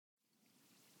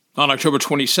On October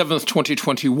 27th,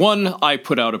 2021, I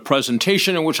put out a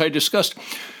presentation in which I discussed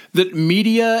that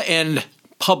media and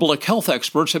public health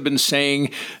experts have been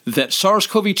saying that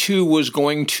SARS-CoV-2 was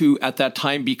going to, at that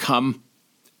time, become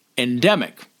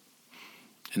endemic.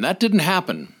 And that didn't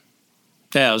happen.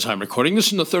 As I'm recording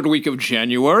this in the third week of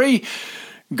January,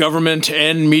 government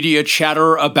and media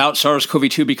chatter about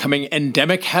SARS-CoV-2 becoming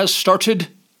endemic has started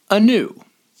anew.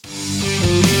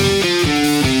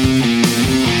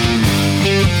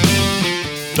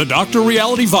 The Dr.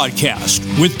 Reality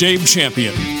Vodcast with Dave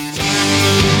Champion.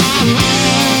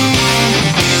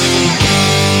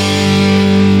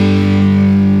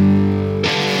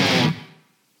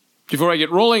 Before I get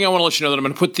rolling, I want to let you know that I'm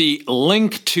going to put the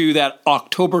link to that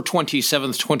October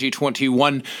 27th,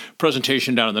 2021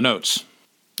 presentation down in the notes.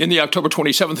 In the October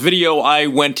 27th video, I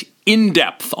went in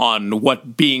depth on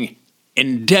what being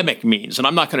endemic means, and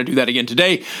I'm not going to do that again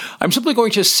today. I'm simply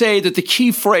going to say that the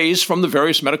key phrase from the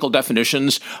various medical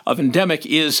definitions of endemic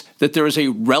is that there is a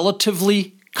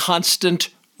relatively constant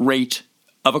rate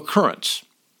of occurrence.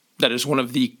 That is one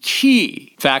of the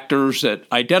key factors that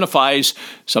identifies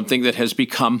something that has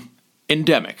become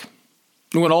endemic.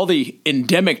 When all the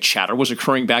endemic chatter was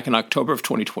occurring back in October of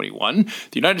 2021, the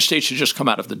United States had just come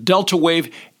out of the Delta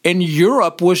wave, and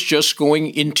Europe was just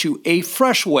going into a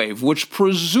fresh wave, which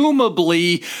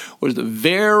presumably was the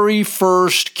very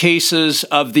first cases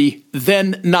of the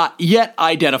then not yet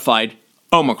identified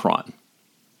Omicron.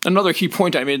 Another key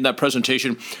point I made in that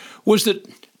presentation was that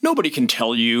nobody can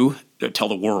tell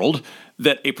the world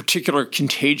that a particular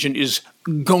contagion is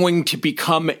going to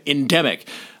become endemic.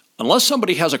 Unless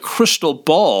somebody has a crystal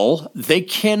ball, they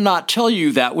cannot tell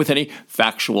you that with any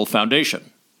factual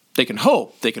foundation. They can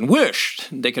hope, they can wish,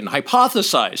 they can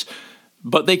hypothesize,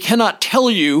 but they cannot tell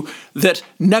you that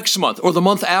next month or the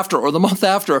month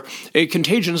after a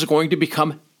contagion is going to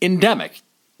become endemic.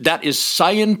 That is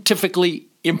scientifically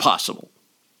impossible.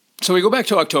 So we go back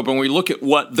to October and we look at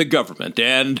what the government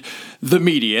and the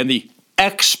media and the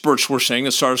experts were saying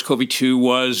that SARS-CoV-2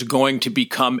 was going to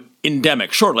become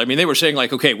endemic shortly. I mean, they were saying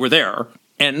like, okay, we're there.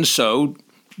 And so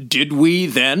did we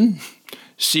then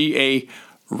see a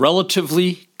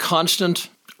relatively constant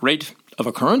rate of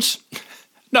occurrence?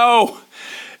 No.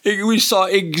 We saw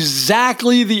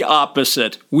exactly the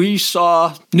opposite. We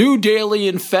saw new daily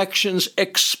infections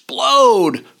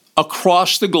explode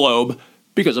across the globe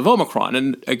because of Omicron.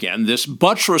 And again, this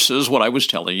buttresses what I was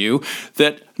telling you,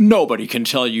 that nobody can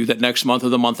tell you that next month or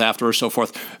the month after or so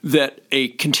forth, that a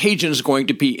contagion is going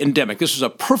to be endemic. This is a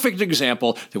perfect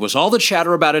example. There was all the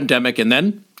chatter about endemic, and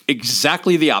then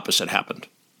exactly the opposite happened,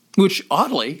 which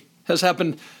oddly has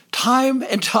happened time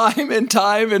and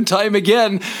time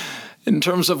again in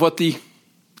terms of what the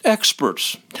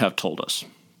experts have told us.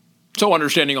 So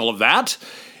understanding all of that,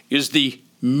 is the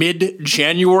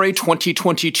mid-January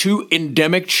 2022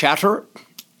 endemic chatter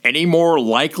any more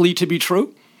likely to be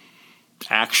true?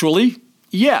 Actually,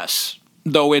 yes,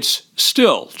 though it's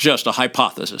still just a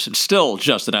hypothesis. It's still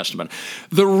just an estimate.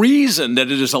 The reason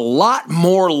that it is a lot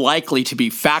more likely to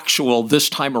be factual this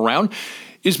time around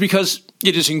is because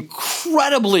it is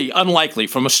incredibly unlikely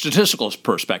from a statistical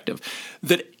perspective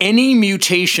that any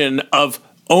mutation of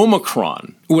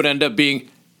Omicron would end up being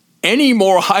any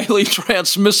more highly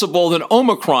transmissible than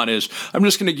Omicron is. I'm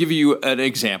just going to give you an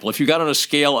example. If you got on a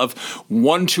scale of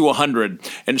 1 to 100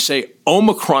 and say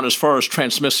Omicron as far as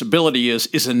transmissibility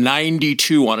is a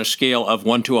 92 on a scale of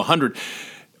 1 to 100,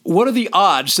 what are the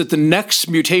odds that the next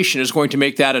mutation is going to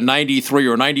make that a 93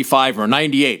 or 95 or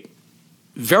 98?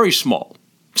 Very small.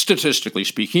 Statistically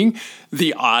speaking,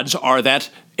 the odds are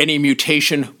that any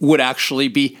mutation would actually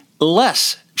be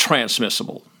less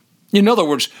transmissible. In other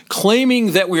words,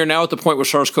 claiming that we are now at the point where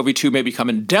SARS-CoV-2 may become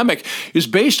endemic is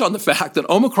based on the fact that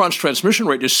Omicron's transmission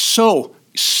rate is so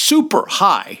super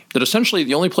high that essentially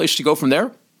the only place to go from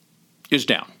there is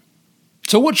down.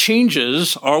 So what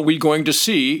changes are we going to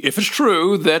see if it's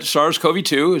true that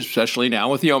SARS-CoV-2, especially now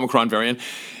with the Omicron variant,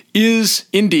 is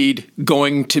indeed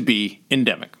going to be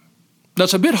endemic?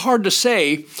 That's a bit hard to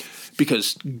say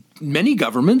because many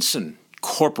governments and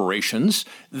corporations,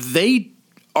 they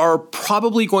are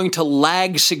probably going to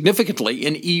lag significantly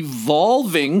in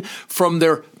evolving from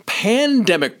their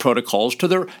pandemic protocols to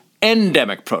their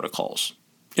endemic protocols.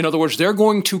 In other words, they're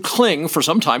going to cling for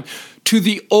some time to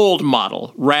the old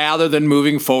model rather than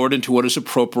moving forward into what is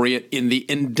appropriate in the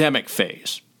endemic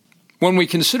phase. When we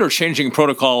consider changing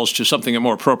protocols to something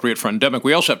more appropriate for endemic,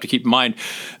 we also have to keep in mind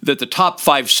that the top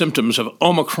 5 symptoms of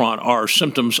Omicron are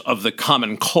symptoms of the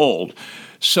common cold.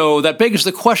 So that begs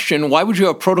the question, why would you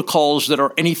have protocols that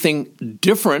are anything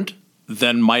different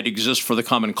than might exist for the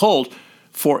common cold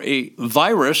for a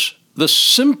virus the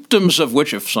symptoms of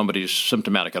which, if somebody's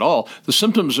symptomatic at all, the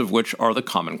symptoms of which are the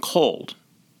common cold.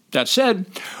 That said,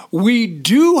 we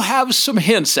do have some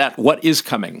hints at what is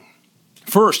coming.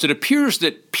 First, it appears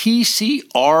that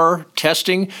PCR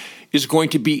testing is going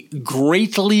to be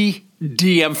greatly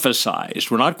de-emphasized.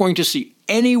 We're not going to see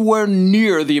anywhere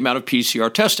near the amount of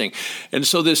PCR testing. And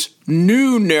so this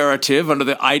new narrative under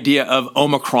the idea of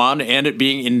Omicron and it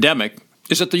being endemic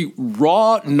is that the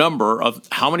raw number of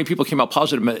how many people came out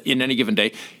positive in any given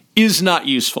day is not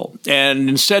useful. And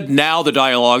instead, now the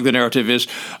dialogue, the narrative is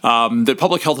that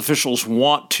public health officials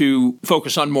want to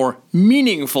focus on more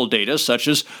meaningful data, such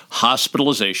as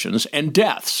hospitalizations and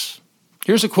deaths.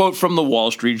 Here's a quote from the Wall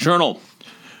Street Journal.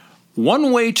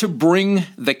 One way to bring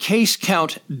the case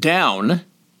count down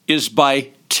is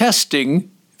by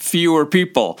testing fewer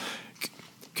people.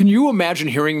 Can you imagine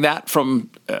hearing that from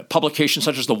publications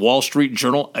such as the Wall Street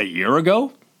Journal a year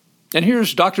ago? And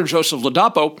here's Dr. Joseph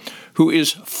Ladapo, who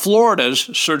is Florida's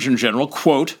Surgeon General,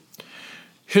 quote,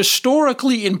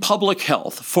 historically in public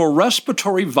health, for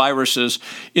respiratory viruses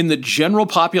in the general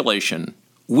population,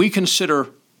 we consider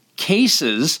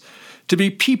cases to be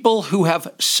people who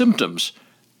have symptoms,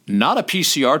 not a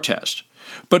PCR test.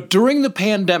 But during the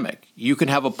pandemic, you can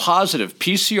have a positive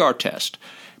PCR test,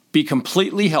 be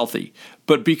completely healthy,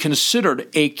 but be considered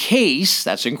a case,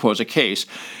 that's in quotes a case,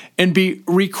 and be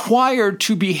required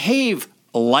to behave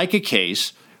like a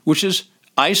case, which is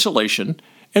isolation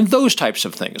and those types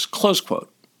of things, close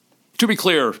quote. To be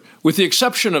clear, with the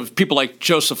exception of people like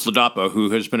Joseph Ladapo, who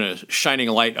has been a shining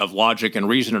light of logic and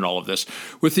reason in all of this,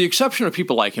 with the exception of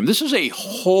people like him, this is a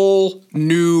whole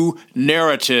new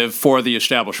narrative for the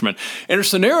establishment. And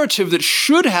it's the narrative that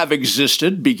should have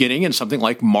existed beginning in something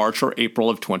like March or April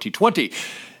of 2020.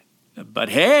 But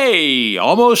hey,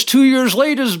 almost 2 years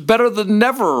late is better than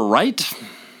never, right?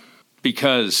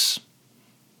 Because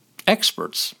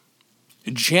experts,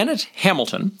 Janet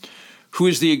Hamilton, who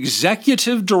is the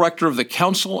executive director of the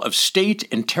Council of State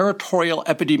and Territorial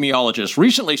Epidemiologists,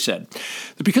 recently said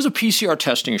that because of PCR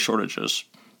testing shortages,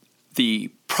 the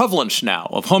prevalence now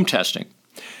of home testing,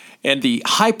 and the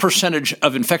high percentage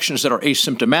of infections that are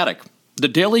asymptomatic, the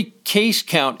daily case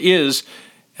count is,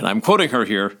 and I'm quoting her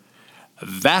here,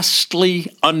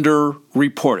 vastly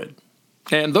underreported.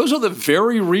 And those are the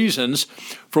very reasons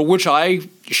for which I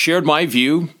shared my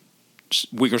view a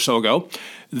week or so ago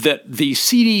that the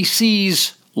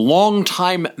CDC's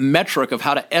long-time metric of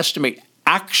how to estimate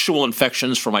actual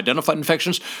infections from identified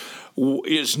infections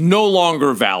is no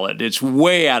longer valid. It's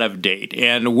way out of date.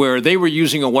 And where they were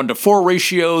using a 1-to-4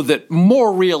 ratio, that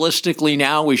more realistically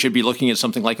now we should be looking at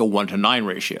something like a 1-to-9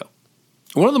 ratio.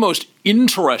 One of the most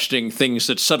interesting things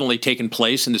that's suddenly taken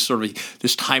place in this sort of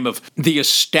this time of the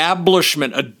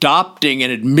establishment adopting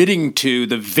and admitting to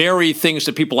the very things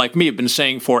that people like me have been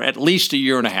saying for at least a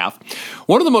year and a half.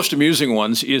 One of the most amusing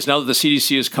ones is now that the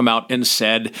CDC has come out and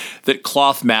said that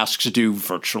cloth masks do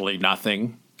virtually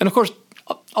nothing. And of course,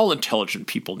 all intelligent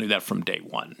people knew that from day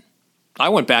one. I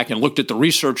went back and looked at the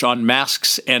research on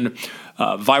masks and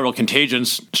viral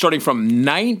contagions starting from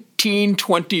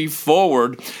 1920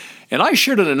 forward. And I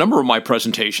shared in a number of my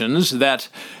presentations that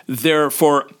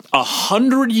for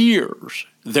 100 years,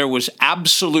 there was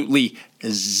absolutely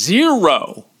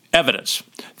zero evidence.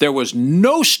 There was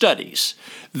no studies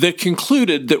that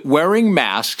concluded that wearing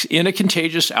masks in a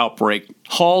contagious outbreak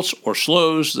halts or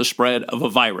slows the spread of a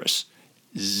virus.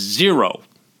 Zero.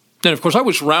 And of course, I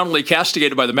was roundly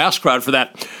castigated by the mask crowd for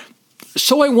that.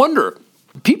 So I wonder,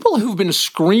 people who've been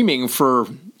screaming for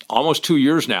almost 2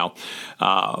 years now,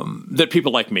 that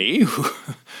people like me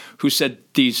who said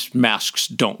these masks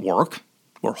don't work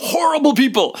were horrible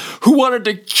people who wanted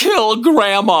to kill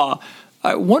grandma.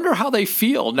 I wonder how they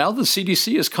feel now the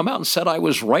CDC has come out and said I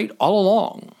was right all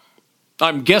along.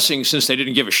 I'm guessing since they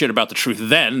didn't give a shit about the truth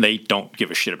then, they don't give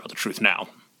a shit about the truth now.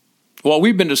 Well,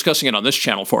 we've been discussing it on this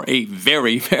channel for a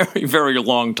very, very, very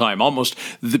long time, almost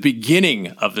the beginning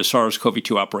of the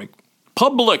SARS-CoV-2 outbreak.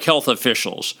 Public health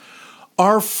officials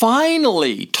are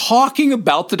finally talking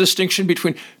about the distinction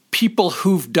between people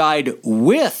who've died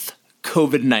with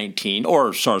COVID-19,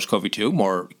 or SARS-CoV-2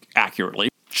 more accurately.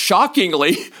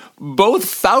 Shockingly, both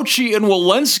Fauci and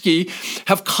Walensky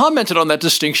have commented on that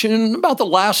distinction in about the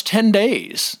last 10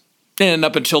 days. And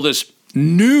up until this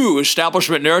new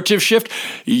establishment narrative shift,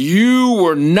 you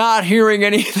were not hearing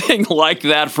anything like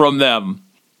that from them.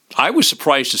 I was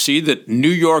surprised to see that New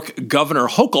York Governor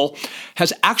Hochul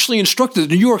has actually instructed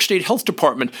the New York State Health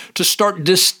Department to start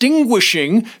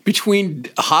distinguishing between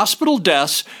hospital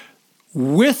deaths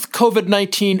with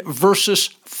COVID-19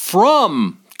 versus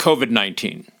from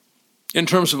COVID-19. In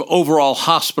terms of overall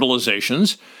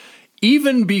hospitalizations,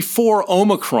 Even before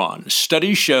Omicron,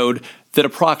 studies showed that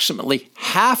approximately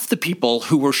half the people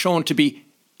who were shown to be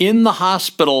in the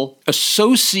hospital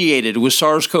associated with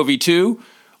SARS-CoV-2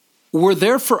 were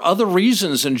there for other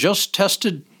reasons and just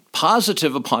tested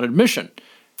positive upon admission.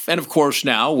 And of course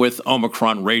now, with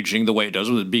Omicron raging the way it does,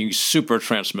 with it being super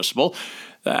transmissible,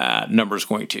 that number is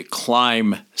going to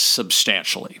climb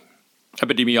substantially.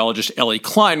 Epidemiologist Ellie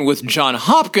Klein with Johns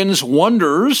Hopkins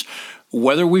wonders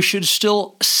whether we should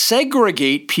still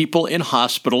segregate people in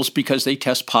hospitals because they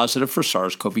test positive for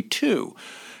SARS-CoV-2.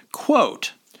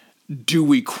 Quote, do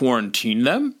we quarantine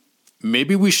them?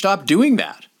 Maybe we stop doing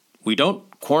that. We don't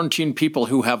quarantine people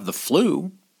who have the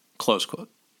flu, close quote.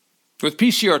 With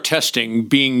PCR testing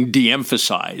being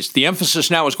de-emphasized, the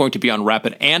emphasis now is going to be on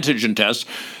rapid antigen tests,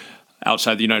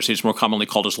 outside the United States more commonly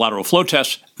called as lateral flow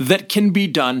tests, that can be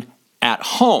done at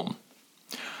home.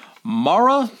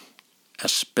 Mara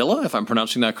Espilla, if I'm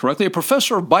pronouncing that correctly, a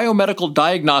professor of biomedical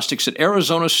diagnostics at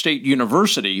Arizona State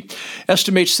University,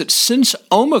 estimates that since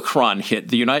Omicron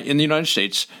hit in the United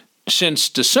States, since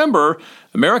December,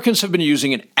 Americans have been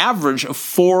using an average of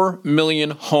 4 million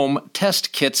home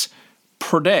test kits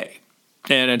per day,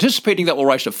 and anticipating that will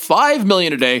rise to 5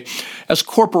 million a day as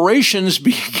corporations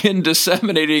begin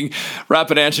disseminating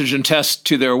rapid antigen tests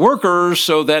to their workers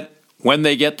so that when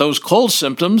they get those cold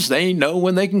symptoms, they know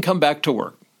when they can come back to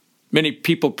work. Many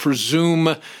people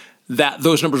presume that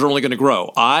those numbers are only going to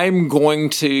grow. I'm going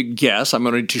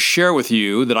to share with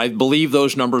you that I believe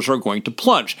those numbers are going to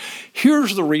plunge.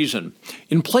 Here's the reason.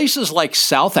 In places like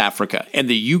South Africa and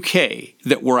the UK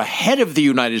that were ahead of the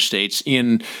United States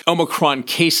in Omicron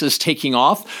cases taking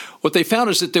off, what they found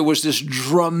is that there was this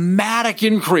dramatic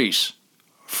increase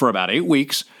for about 8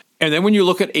 weeks. And then when you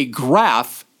look at a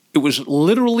graph, it was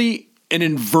literally an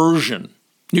inversion.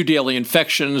 New daily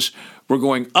infections were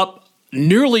going up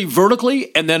nearly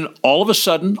vertically, and then all of a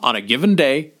sudden, on a given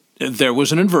day, there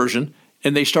was an inversion,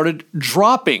 and they started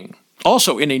dropping,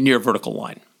 also in a near vertical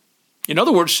line. In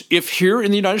other words, if here in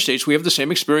the United States we have the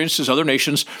same experience as other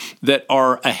nations that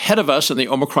are ahead of us in the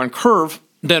Omicron curve,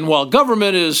 then while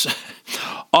government is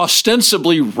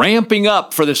ostensibly ramping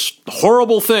up for this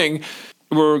horrible thing,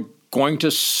 we're going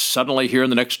to suddenly here in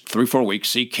the next 3-4 weeks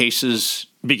see cases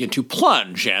begin to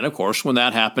plunge. And of course, when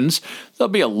that happens, there'll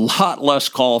be a lot less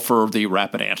call for the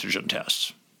rapid antigen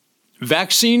tests.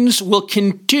 Vaccines will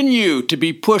continue to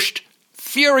be pushed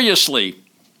furiously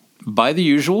by the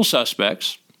usual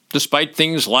suspects, despite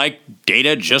things like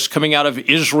data just coming out of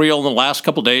Israel in the last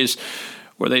couple days,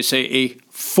 where they say a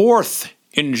fourth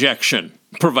injection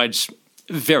provides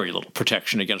very little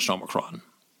protection against Omicron.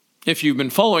 If you've been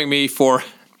following me for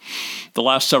the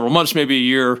last several months, maybe a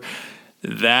year,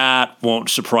 that won't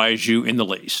surprise you in the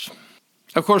least.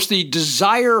 Of course, the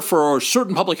desire for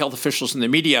certain public health officials in the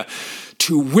media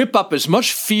to whip up as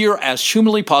much fear as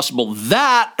humanly possible,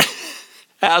 that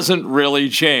hasn't really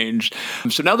changed.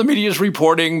 So now the media is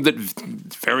reporting that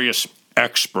various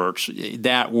experts,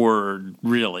 that word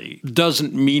really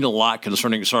doesn't mean a lot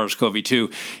concerning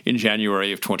SARS-CoV-2 in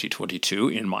January of 2022,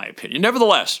 in my opinion.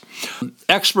 Nevertheless,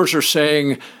 experts are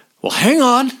saying, well, hang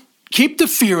on. Keep the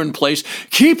fear in place.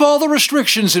 Keep all the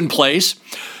restrictions in place,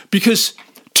 because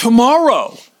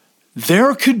tomorrow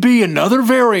there could be another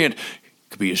variant. It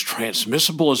could be as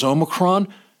transmissible as Omicron,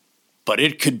 but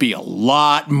it could be a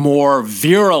lot more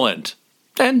virulent.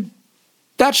 And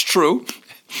that's true.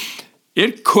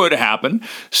 It could happen.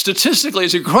 Statistically,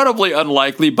 it's incredibly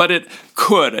unlikely, but it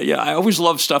could. Yeah, I always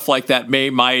love stuff like that. May,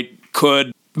 might,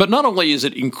 could. But not only is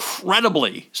it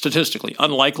incredibly statistically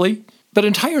unlikely, but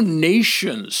entire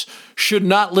nations should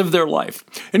not live their life.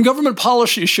 And government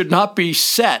policy should not be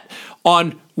set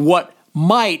on what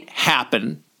might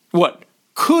happen, what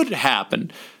could happen,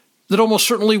 that almost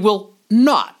certainly will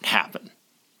not happen.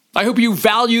 I hope you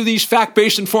value these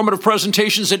fact-based, informative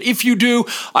presentations, and if you do,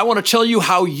 I want to tell you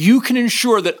how you can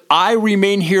ensure that I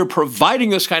remain here providing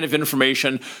this kind of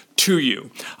information to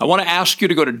you. I want to ask you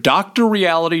to go to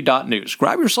drreality.news.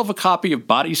 Grab yourself a copy of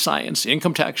Body Science,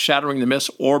 Income Tax Shattering the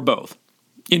Myths, or both.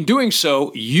 In doing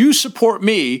so, you support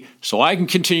me so I can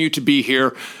continue to be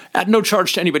here at no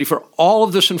charge to anybody for all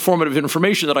of this informative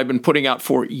information that I've been putting out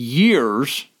for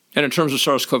years, and in terms of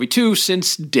SARS-CoV-2,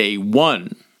 since day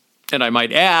one. And I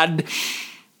might add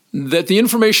that the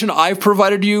information I've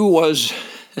provided you was,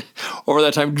 over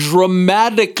that time,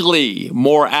 dramatically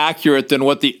more accurate than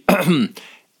what the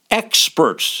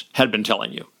experts had been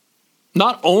telling you.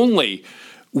 Not only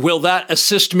will that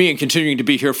assist me in continuing to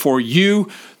be here for you,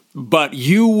 but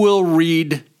you will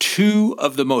read 2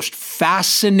 of the most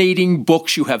fascinating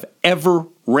books you have ever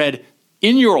read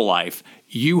in your life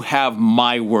You have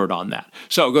my word on that.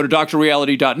 So go to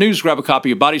drreality.news, grab a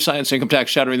copy of Body Science, Income Tax,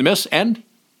 Shattering the Myths, and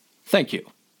thank you.